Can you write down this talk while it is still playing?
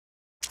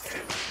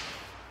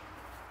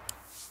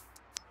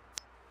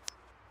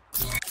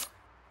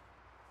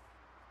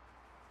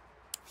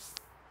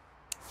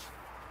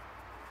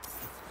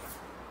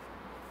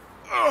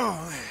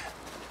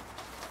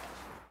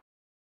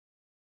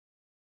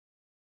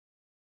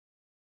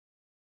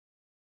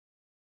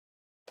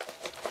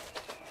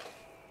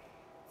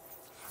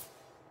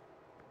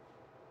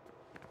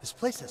This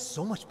place has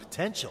so much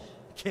potential.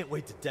 Can't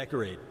wait to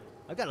decorate.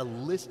 I've got a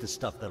list of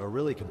stuff that'll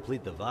really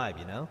complete the vibe,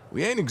 you know?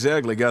 We ain't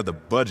exactly got the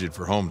budget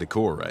for home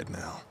decor right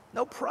now.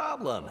 No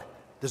problem.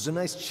 There's a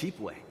nice cheap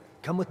way.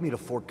 Come with me to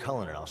Fort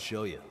Cullen and I'll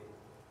show you.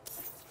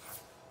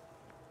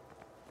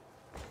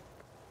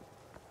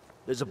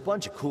 There's a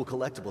bunch of cool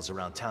collectibles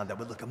around town that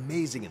would look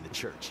amazing in the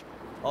church.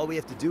 All we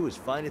have to do is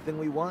find anything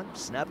we want,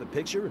 snap a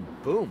picture,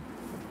 and boom.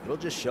 It'll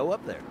just show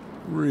up there.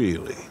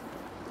 Really?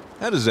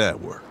 How does that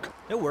work?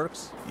 It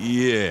works.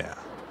 Yeah,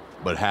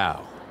 but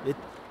how? It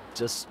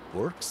just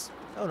works.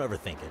 Don't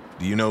overthink it.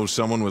 Do you know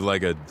someone with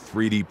like a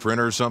 3D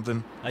printer or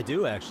something? I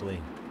do,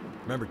 actually.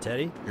 Remember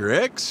Teddy? Your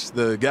ex?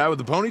 The guy with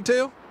the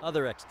ponytail?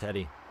 Other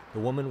ex-Teddy. The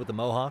woman with the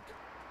mohawk.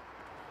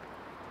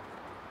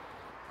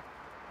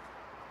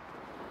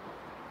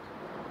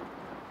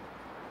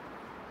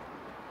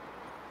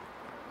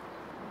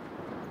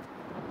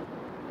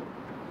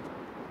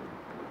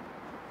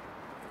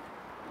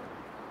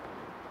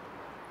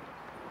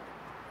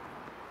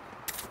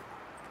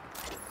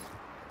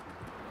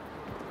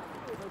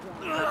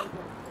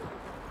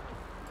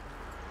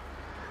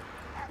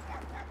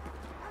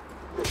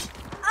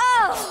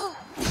 Oh!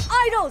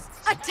 Idols!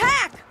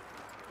 Attack!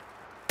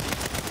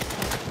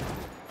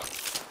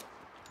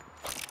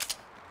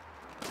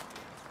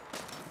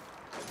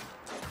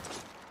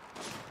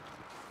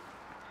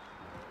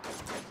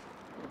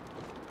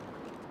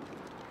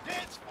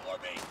 Dance for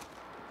me!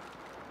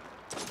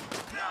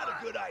 Not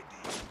a good idea.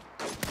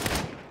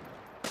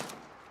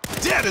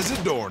 Dead as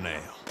a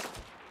doornail.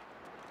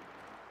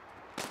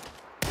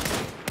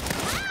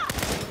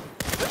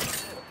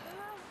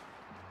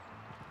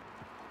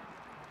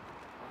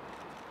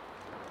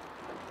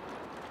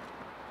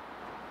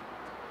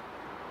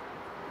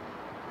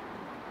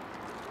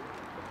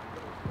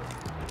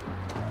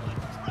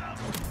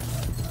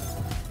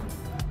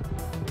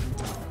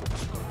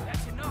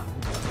 That's enough.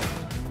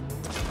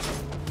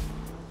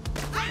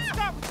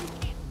 Stop what you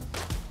can.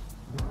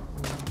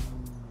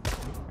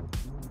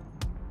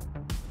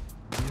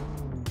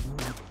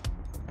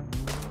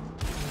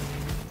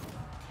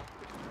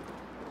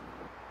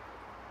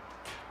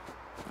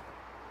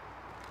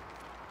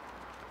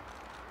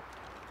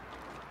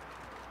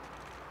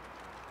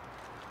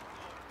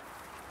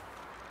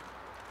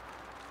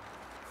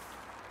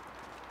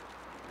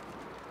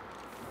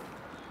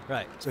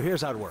 Right, so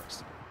here's how it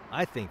works.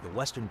 I think the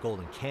Western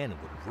Golden Cannon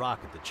would rock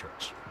at the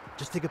church.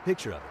 Just take a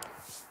picture of it.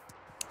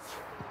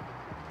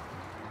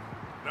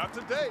 Not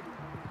today.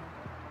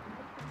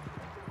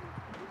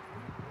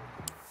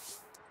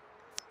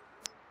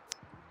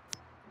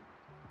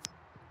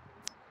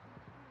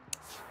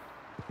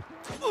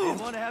 Didn't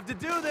want to have to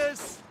do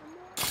this!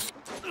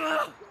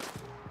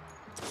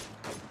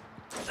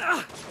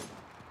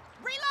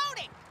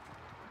 Reloading!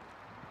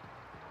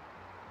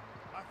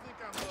 I think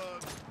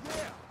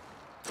yeah.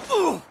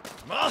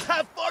 I'll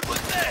have fun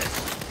with this!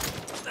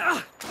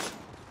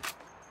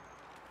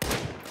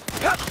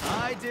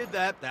 I did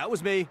that. That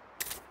was me.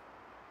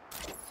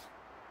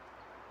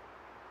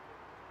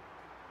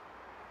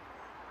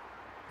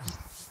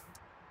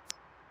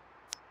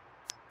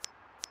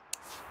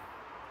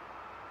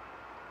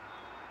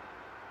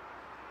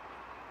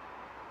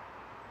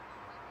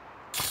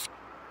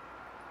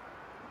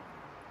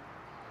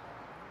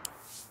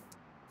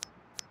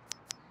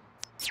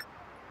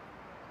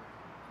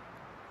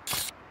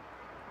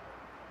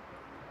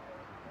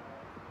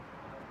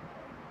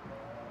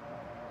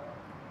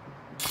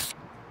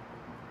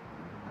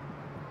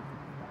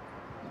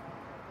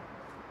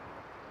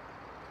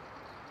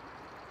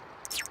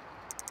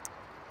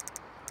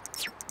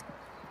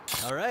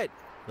 All right,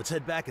 let's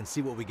head back and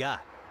see what we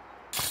got.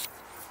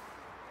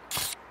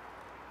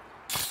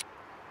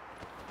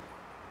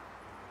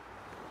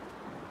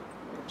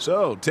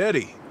 So,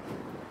 Teddy.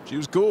 She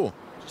was cool.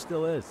 She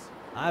still is.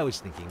 I was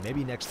thinking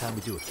maybe next time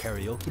we do a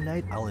karaoke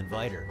night, I'll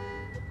invite her.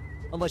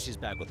 Unless she's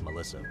back with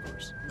Melissa, of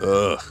course.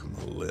 Ugh,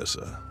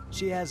 Melissa.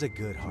 She has a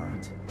good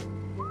heart.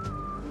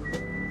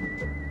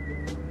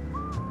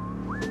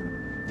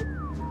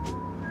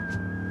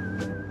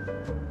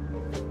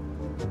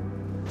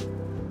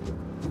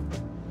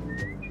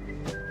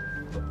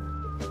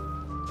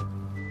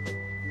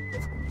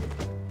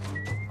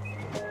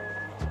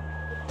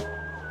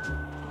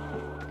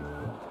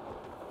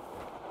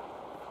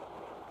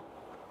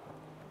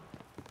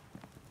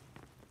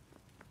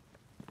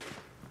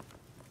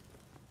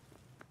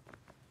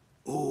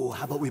 Ooh,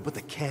 how about we put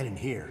the cannon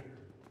here?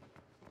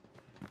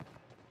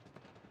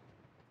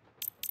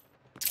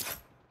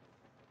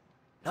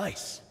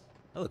 Nice.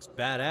 That looks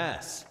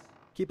badass.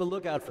 Keep a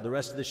lookout for the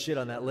rest of the shit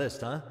on that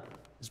list, huh?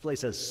 This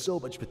place has so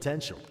much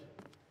potential.